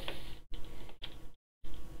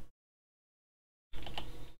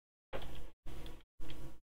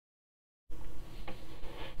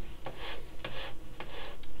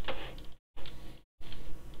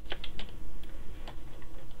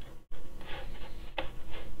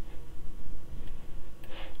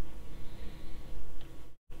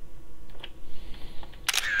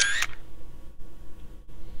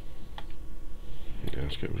 Yeah,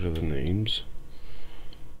 let's get rid of the names.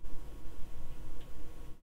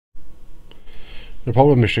 The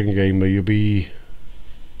problem, Michigan Gamer, you'll be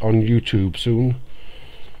on YouTube soon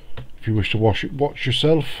if you wish to watch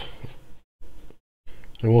yourself.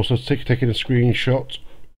 I'm also taking a screenshot,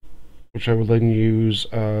 which I will then use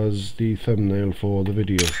as the thumbnail for the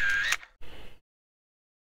video.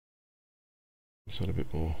 Let's add a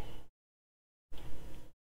bit more.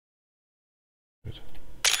 Good.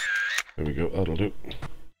 There we go, that'll do.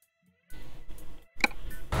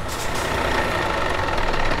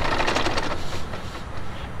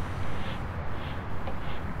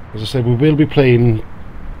 As I said, we will be playing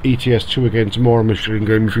ETS 2 again tomorrow, Michelin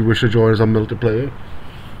Game, if you wish to join us on multiplayer.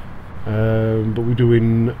 But we're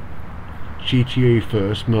doing GTA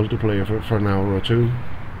first, multiplayer for an hour or two.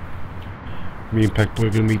 Me and Peckboy are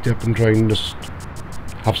going to meet up and try and just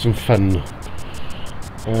have some fun.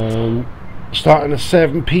 Starting at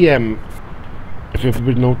 7 PM. If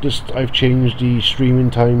everybody noticed, I've changed the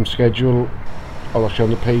streaming time schedule. I'll actually on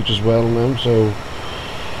the page as well now, so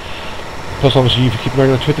plus obviously if you keep an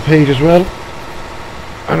eye on the Twitter page as well.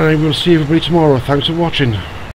 And I will see everybody tomorrow. Thanks for watching.